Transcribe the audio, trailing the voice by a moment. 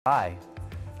eye,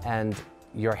 and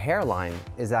your hairline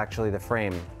is actually the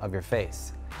frame of your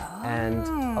face. Oh. And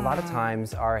a lot of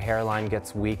times our hairline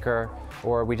gets weaker,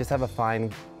 or we just have a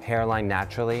fine hairline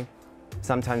naturally.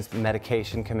 Sometimes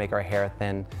medication can make our hair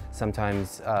thin.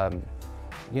 Sometimes,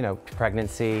 you know,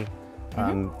 pregnancy,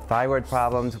 thyroid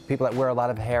problems. People that wear a lot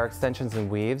of hair extensions and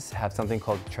weaves have something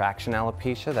called traction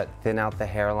alopecia that thin out the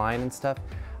hairline and stuff.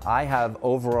 I have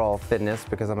overall thinness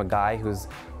because I'm a guy who's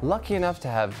lucky enough to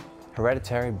have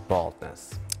hereditary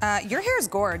baldness. Your hair is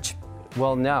gorge.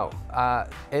 Well, no.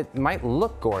 It might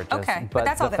look gorgeous, okay, but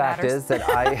that's all the that fact is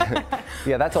that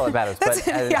yeah, that's all that matters. But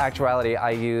in actuality,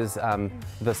 I use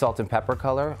the salt and pepper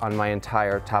color on my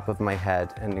entire top of my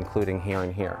head, and including here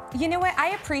and here. You know what? I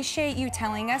appreciate you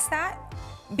telling us that,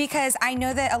 because I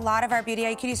know that a lot of our Beauty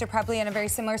IQs are probably in a very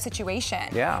similar situation.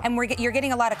 Yeah. And you're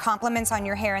getting a lot of compliments on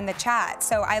your hair in the chat.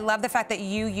 So I love the fact that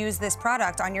you use this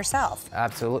product on yourself.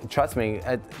 Absolutely. Trust me,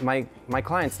 my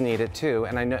clients need it too,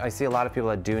 and I see a lot of people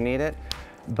that do need it.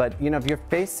 But you know,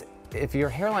 if your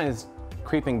hairline is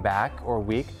creeping back or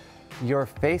weak, your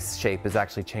face shape is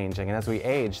actually changing. And as we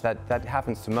age, that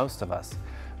happens to most of us.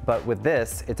 But with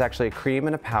this, it's actually a cream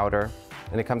and a powder,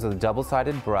 and it comes with a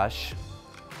double-sided brush.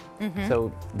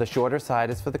 So the shorter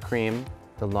side is for the cream,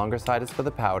 the longer side is for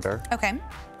the powder. Okay.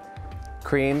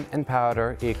 Cream and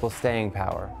powder equals staying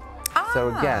power. Ah, so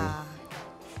again,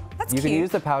 that's you cute. can use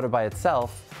the powder by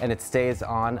itself and it stays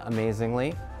on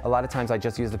amazingly. A lot of times I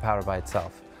just use the powder by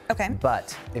itself. Okay.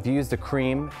 But if you use the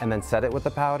cream and then set it with the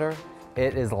powder,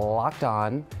 it is locked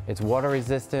on, it's water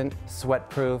resistant, sweat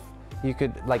proof. You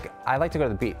could, like, I like to go to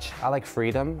the beach. I like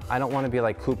freedom. I don't want to be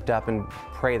like cooped up and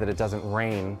pray that it doesn't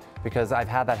rain, because I've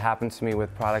had that happen to me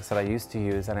with products that I used to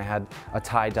use, and I had a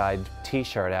tie-dyed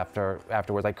t-shirt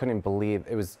afterwards. I couldn't even believe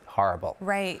it was horrible.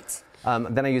 Right.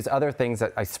 Then I used other things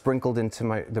that I sprinkled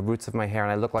into the roots of my hair,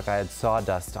 and I looked like I had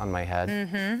sawdust on my head.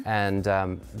 And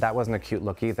that wasn't a cute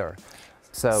look either.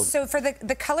 So for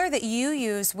the color that you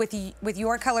use with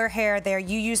your color hair there,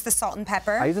 you use the salt and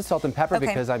pepper? I use the salt and pepper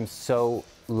because I'm so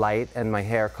light and my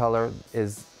hair color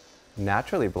is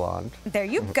naturally blonde. There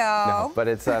you go. No, but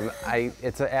it's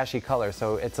it's an ashy color,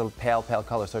 so it's a pale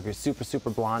color. So if you're super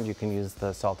blonde, you can use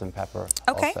the salt and pepper.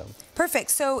 Okay, also.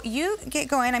 Perfect. So you get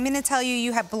going. I'm going to tell you,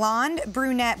 you have blonde,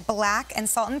 brunette, black, and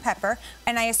salt and pepper.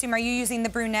 And I assume, are you using the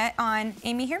brunette on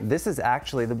Amy here? This is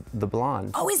actually the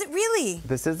blonde. Oh, is it really?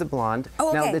 This is the blonde. Oh,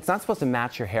 okay. Now, it's not supposed to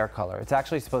match your hair color. It's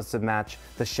actually supposed to match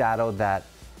the shadow that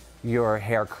your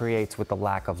hair creates with the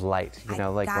lack of light, you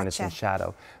know, like when it's in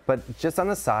shadow. But just on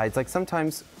the sides, like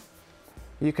sometimes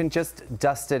you can just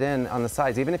dust it in on the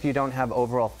sides. Even if you don't have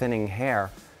overall thinning hair,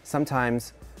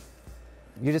 sometimes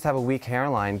you just have a weak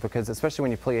hairline, because especially when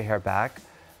you pull your hair back,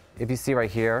 if you see right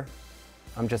here,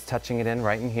 I'm just touching it in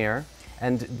right in here.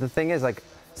 And the thing is, like,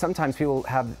 sometimes people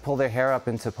pull their hair up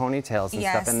into ponytails and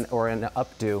stuff, or in an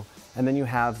updo, and then you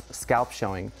have scalp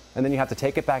showing. And then you have to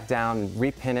take it back down and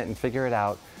repin it and figure it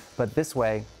out. But this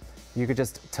way, you could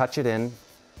just touch it in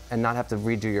and not have to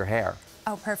redo your hair.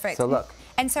 Oh, perfect. So look.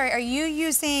 And sorry, are you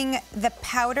using the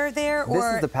powder there, or?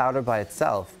 This is the powder by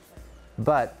itself.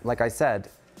 But like I said,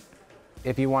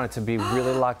 if you want it to be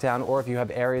really locked down, or if you have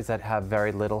areas that have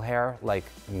very little hair, like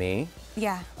me.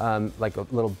 Yeah. Like a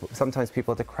little, sometimes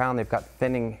people at the crown, they've got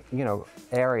thinning, you know,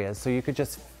 areas. So you could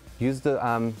just use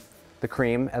the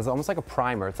cream as almost like a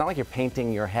primer. It's not like you're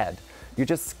painting your head. You're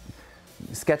just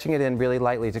sketching it in really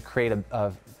lightly to create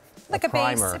a primer.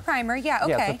 Base, a primer, yeah, okay.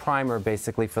 Yeah, it's a primer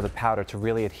basically for the powder to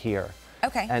really adhere.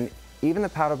 Okay. And even the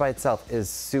powder by itself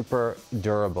is super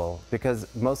durable, because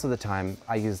most of the time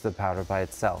I use the powder by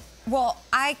itself. Well,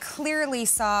 I clearly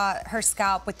saw her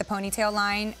scalp with the ponytail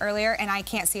line earlier, and I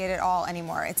can't see it at all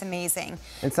anymore. It's amazing.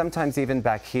 And sometimes even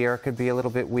back here could be a little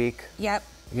bit weak. Yep.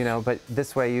 You know, but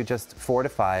this way you just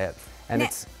fortify it. And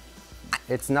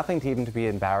it's nothing to even to be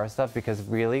embarrassed of, because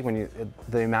really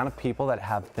the amount of people that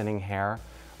have thinning hair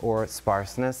or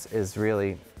sparseness is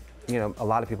really, you know, a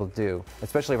lot of people do,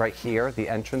 especially right here, the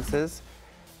entrances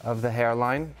of the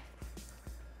hairline.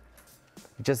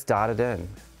 Just dot it in.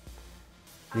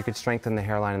 You could strengthen the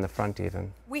hairline in the front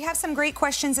even. We have some great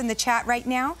questions in the chat right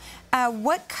now.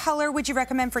 What color would you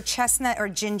recommend for chestnut or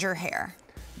ginger hair?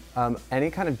 Any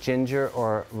kind of ginger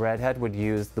or redhead would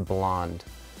use the blonde.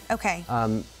 Okay.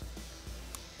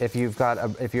 If you've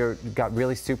got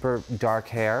really super dark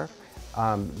hair,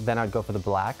 then I'd go for the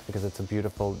black, because it's a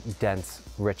beautiful, dense,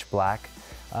 rich black.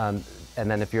 And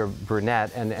then if you're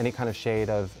brunette and any kind of shade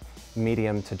of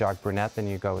medium to dark brunette, then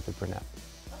you go with the brunette.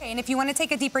 Okay, and if you want to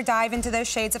take a deeper dive into those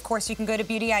shades, of course, you can go to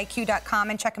beautyiq.com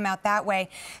and check them out that way.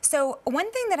 So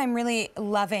one thing that I'm really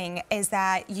loving is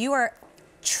that you are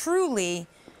truly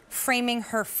framing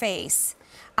her face.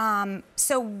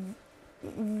 So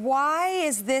why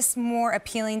is this more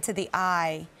appealing to the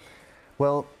eye?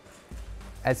 Well,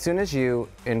 as soon as you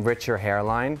enrich your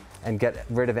hairline and get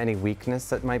rid of any weakness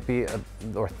that might be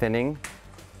or thinning,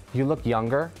 you look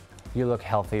younger, you look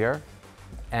healthier,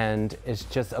 and it's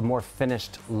just a more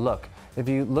finished look. If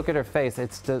you look at her face,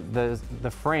 it's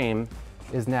the frame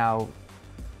is now,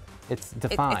 it's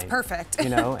defined. It's perfect. You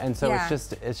know, and so Yeah.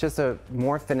 it's just a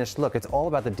more finished look. It's all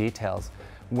about the details.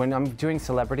 When I'm doing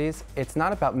celebrities, it's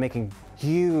not about making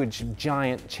huge,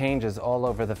 giant changes all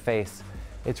over the face.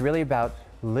 It's really about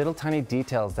little tiny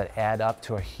details that add up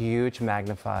to a huge,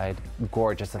 magnified,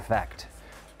 gorgeous effect.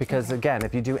 Because again,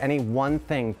 if you do any one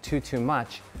thing too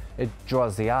much, it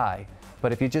draws the eye.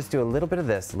 But if you just do a little bit of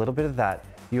this, a little bit of that,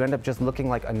 you end up just looking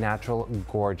like a natural,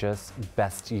 gorgeous,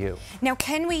 best you. Now,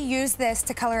 can we use this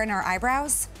to color in our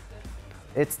eyebrows?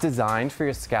 It's designed for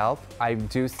your scalp. I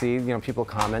do see, people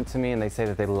comment to me and they say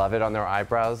that they love it on their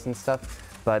eyebrows and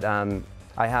stuff, but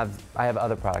I have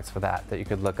other products for that you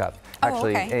could look up.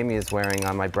 Actually, okay. Amy is wearing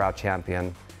my Brow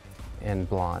Champion in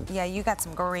blonde. Yeah, you got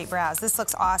some great brows. This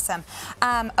looks awesome.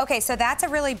 Okay, so that's a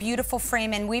really beautiful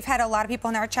frame, and we've had a lot of people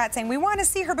in our chat saying, we want to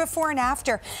see her before and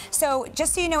after. So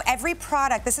just so you know, every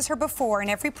product, this is her before, and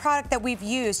every product that we've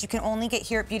used, you can only get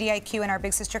here at Beauty IQ and our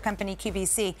big sister company,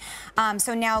 QVC.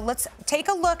 So now let's take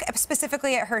a look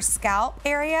specifically at her scalp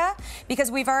area,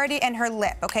 because we've already, and her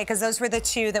lip, okay, because those were the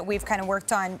two that we've kind of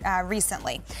worked on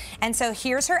recently. And so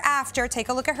here's her after. Take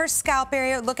a look at her scalp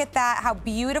area. Look at that, how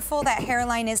beautiful that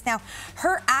hairline is now.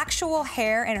 Her actual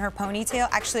hair in her ponytail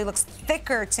actually looks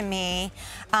thicker to me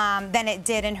than it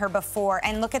did in her before.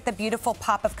 And look at the beautiful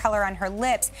pop of color on her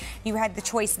lips. You had the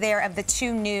choice there of the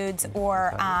two nudes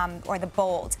or the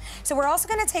bold. So we're also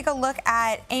going to take a look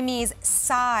at Amy's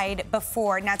side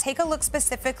before. Now take a look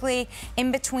specifically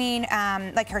in between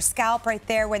like her scalp right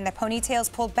there when the ponytail's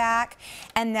pulled back.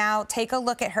 And now take a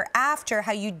look at her after,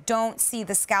 how you don't see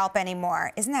the scalp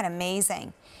anymore. Isn't that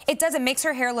amazing? It does. It makes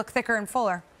her hair look thicker and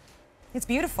fuller. It's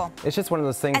beautiful. It's just one of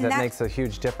those things that makes a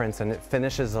huge difference, and it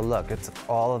finishes a look. It's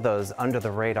all of those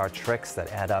under-the-radar tricks that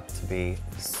add up to be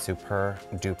super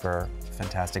duper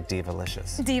fantastic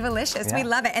divalicious. Divalicious, Yeah. we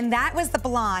love it. And that was the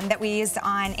blonde that we used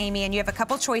on Amy, and you have a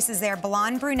couple choices there,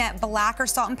 blonde, brunette, black, or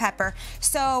salt and pepper.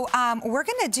 So we're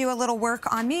gonna do a little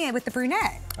work on me with the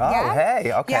brunette. Oh, yeah?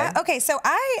 hey, okay. Yeah, okay, so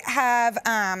I have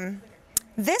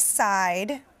this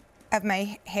side of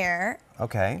my hair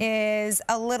is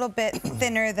a little bit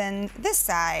thinner than this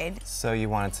side. So you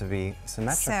want it to be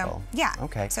symmetrical. So, yeah.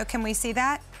 Okay. So can we see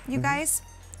that, you guys?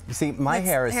 You see, my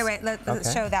hair is... Here, wait,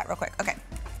 let's show that real quick. Okay.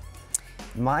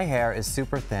 My hair is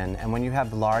super thin, and when you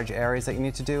have large areas that you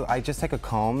need to do, I just take a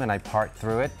comb and I part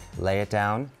through it, lay it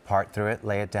down, part through it,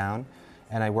 lay it down,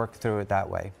 and I work through it that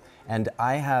way. And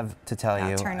I have to tell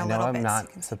you, I know I'm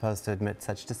not supposed to admit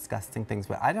such disgusting things,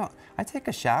 but I take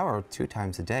a shower 2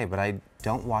 times a day, but I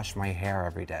don't wash my hair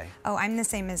every day. Oh, I'm the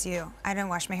same as you. I don't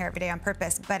wash my hair every day on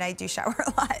purpose, but I do shower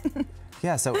a lot.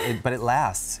 Yeah, so but it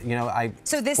lasts.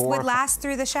 So this would last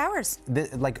through the showers?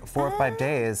 Like 4 or 5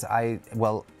 days, I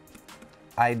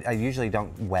usually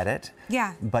don't wet it.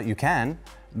 Yeah. But you can.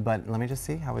 But let me just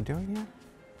see how we're doing here.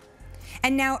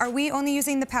 And now, are we only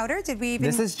using the powder? Did we even...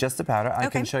 This is just the powder. I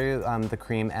can show you the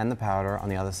cream and the powder on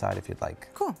the other side if you'd like.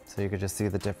 Cool. So you could just see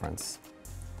the difference.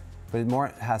 But it more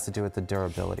has to do with the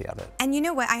durability of it. And you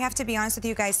know what? I have to be honest with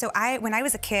you guys. So when I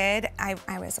was a kid, I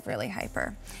was really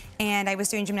hyper. And I was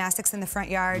doing gymnastics in the front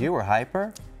yard. You were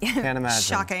hyper? Can't imagine.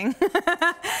 Shocking.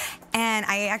 And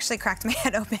I actually cracked my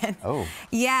head open. Oh.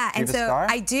 Yeah, and do you have a scar?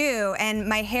 I do. And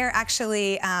my hair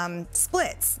actually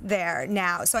splits there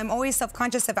now. So I'm always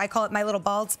self-conscious of, I call it my little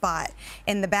bald spot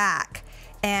in the back.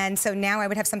 And so now I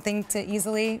would have something to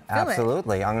easily fill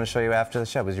Absolutely. I'm going to show you after the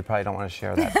show, because you probably don't want to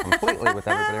share that completely with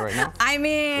everybody right now. I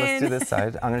mean... Let's do this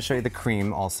side. I'm going to show you the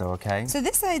cream also, okay? So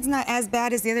this side's not as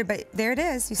bad as the other, but there it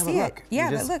is. You see it. Yeah,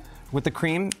 but look. With the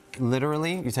cream,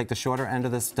 literally, you take the shorter end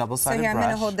of this double-sided brush. So here, I'm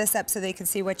going to hold this up so they can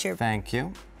see what you're... Thank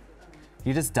you.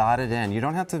 You just dot it in. You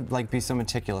don't have to be so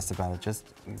meticulous about it. Just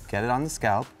get it on the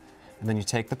scalp, and then you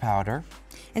take the powder.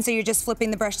 And so you're just flipping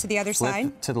the brush to the other side?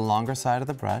 Flip to the longer side of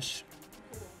the brush,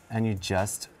 and you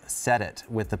just set it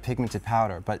with the pigmented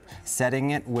powder. But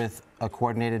setting it with a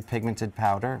coordinated pigmented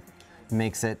powder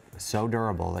makes it so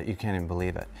durable that you can't even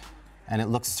believe it. And it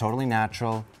looks totally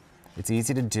natural. It's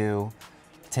easy to do.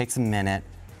 It takes a minute,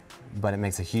 but it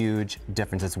makes a huge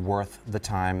difference. It's worth the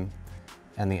time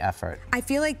and the effort. I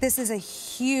feel like this is a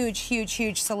huge, huge,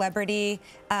 huge celebrity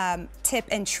tip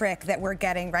and trick that we're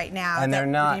getting right now. And they're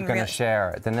not going to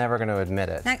share it. They're never going to admit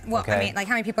it. Well, okay? I mean, like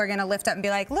how many people are going to lift up and be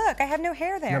like, look, I have no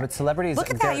hair there. No, but celebrities... Look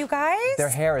at that, you guys. Their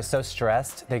hair is so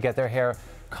stressed. They get their hair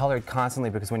colored constantly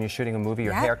because when you're shooting a movie,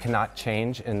 your hair cannot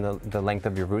change in the length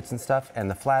of your roots and stuff,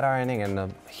 and the flat ironing and the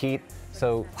heat.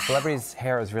 So celebrities'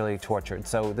 hair is really tortured.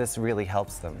 So this really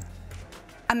helps them.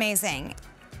 Amazing.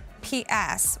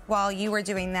 P.S. While you were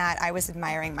doing that, I was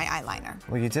admiring my eyeliner.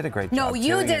 Well, you did a great job. No,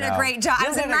 you did a great job. I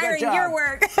was admiring your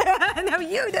work. No,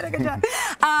 you did a good job.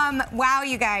 Wow,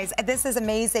 you guys, this is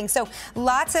amazing. So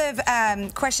lots of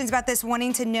questions about this,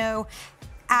 wanting to know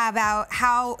about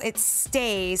how it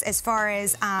stays as far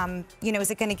as, you know,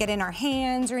 is it going to get in our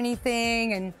hands or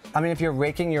anything? And I mean, if you're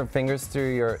raking your fingers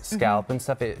through your scalp and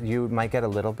stuff, you might get a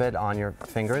little bit on your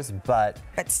fingers, but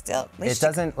still, at least it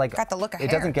doesn't got the look of hair.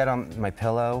 It doesn't get on my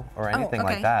pillow or anything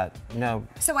like that. No.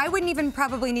 So I wouldn't even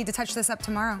probably need to touch this up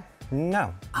tomorrow.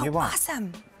 No, you won't.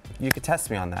 Awesome. You could test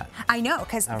me on that. I know,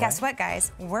 because guess what,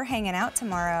 guys? We're hanging out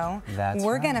tomorrow.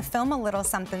 We're gonna film a little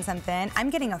something, something. I'm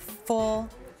getting a full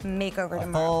makeover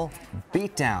tomorrow. Full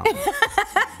beatdown.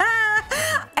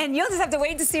 And you'll just have to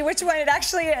wait to see which one it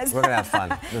actually is. We're gonna have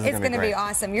fun. It's gonna be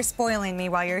awesome. You're spoiling me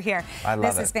while you're here. I love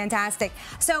it. This is fantastic.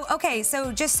 So, okay,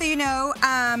 so just so you know,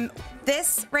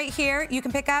 this right here, you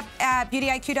can pick up at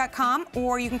beautyiq.com,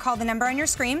 or you can call the number on your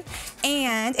screen.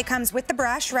 And it comes with the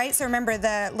brush, right? So remember,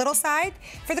 the little side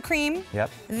for the cream,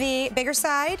 the bigger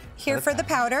side here for the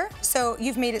powder. So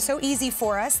you've made it so easy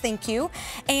for us, thank you.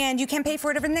 And you can pay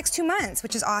for it over the next 2 months,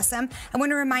 which is awesome. I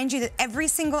want to remind you that every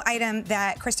single item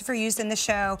that Kristofer used in the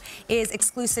show is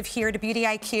exclusive here to Beauty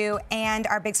IQ and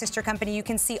our big sister company. You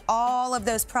can see all of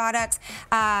those products,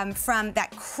 from that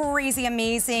crazy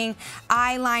amazing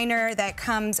eyeliner that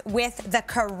comes with the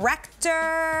corrector.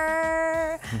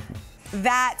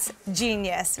 That's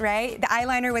genius, right? The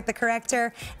eyeliner with the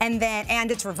corrector, and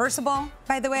it's reversible,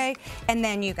 by the way. And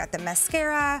then you got the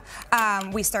mascara.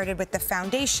 We started with the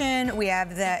foundation. We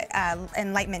have the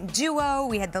Enlightenment Duo.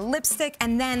 We had the lipstick,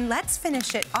 and then let's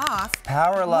finish it off.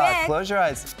 Power lock. Close your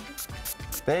eyes.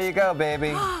 There you go,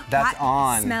 baby. That's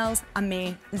on. Smells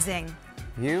amazing.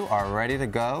 You are ready to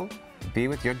go. Be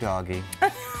with your doggy.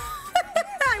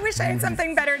 I wish I had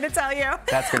something better to tell you.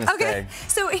 That's gonna stay.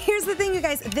 So here's the thing, you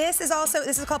guys. This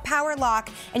is called Power Lock,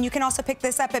 and you can also pick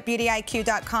this up at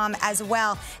beautyiq.com as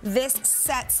well. This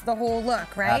sets the whole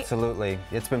look, right? Absolutely.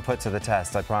 It's been put to the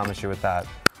test, I promise you with that.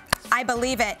 I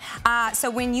believe it. So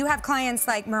when you have clients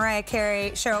like Mariah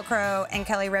Carey, Sheryl Crow, and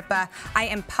Kelly Ripa, I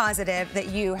am positive that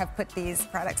you have put these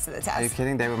products to the test. Are you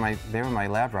kidding? They were my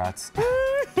lab rats.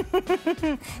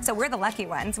 So we're the lucky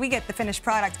ones. We get the finished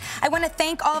product. I want to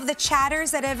thank all of the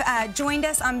chatters that have joined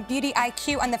us on Beauty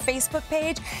IQ on the Facebook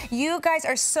page. You guys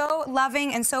are so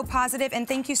loving and so positive, and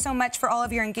thank you so much for all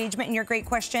of your engagement and your great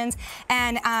questions,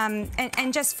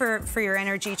 and just for your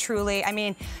energy. Truly, I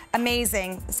mean,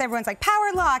 amazing. So everyone's like,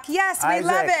 Power Lock, yes, we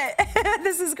love it.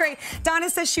 This is great. Donna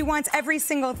says she wants every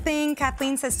single thing.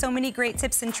 Kathleen says so many great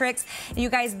tips and tricks. You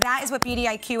guys, that is what Beauty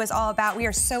IQ is all about. We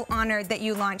are so honored that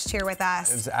you launched here with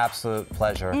us. It was an absolute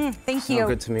pleasure. Thank you. So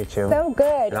good to meet you. So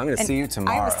good. And I'm going to see you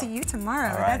tomorrow. I will see you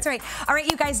tomorrow. That's right. All right,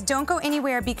 you guys, don't go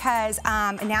anywhere, because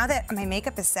now that my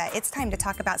makeup is set, it's time to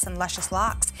talk about some luscious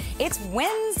locks. It's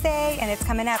Wednesday, and it's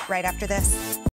coming up right after this.